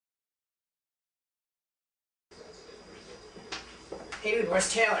Hey dude,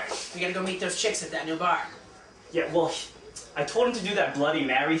 where's Taylor? We gotta go meet those chicks at that new bar. Yeah, well, I told him to do that Bloody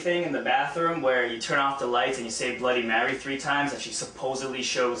Mary thing in the bathroom where you turn off the lights and you say Bloody Mary 3 times and she supposedly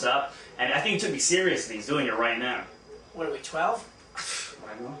shows up. And I think he took me seriously. He's doing it right now. What are we, 12?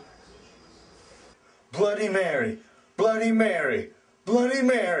 I know. Bloody Mary, Bloody Mary, Bloody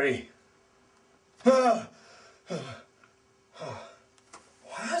Mary. What?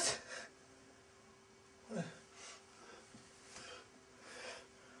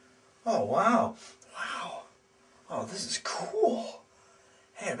 Oh, wow. Wow. Oh, this is cool.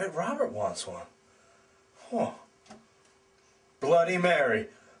 Hey, I bet Robert wants one. Huh. Bloody Mary,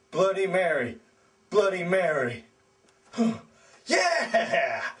 Bloody Mary, Bloody Mary. Huh.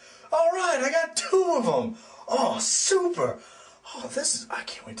 Yeah! All right, I got 2 of them. Oh, super. Oh, I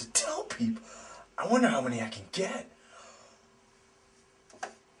can't wait to tell people. I wonder how many I can get.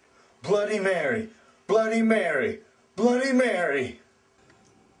 Bloody Mary, Bloody Mary, Bloody Mary.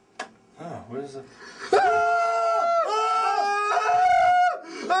 Oh, where's the...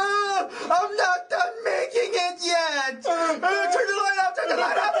 I'm not done making it yet. Turn the light off, turn the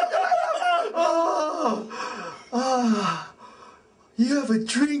light off, turn the light off. Oh, you have a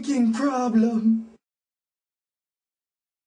drinking problem.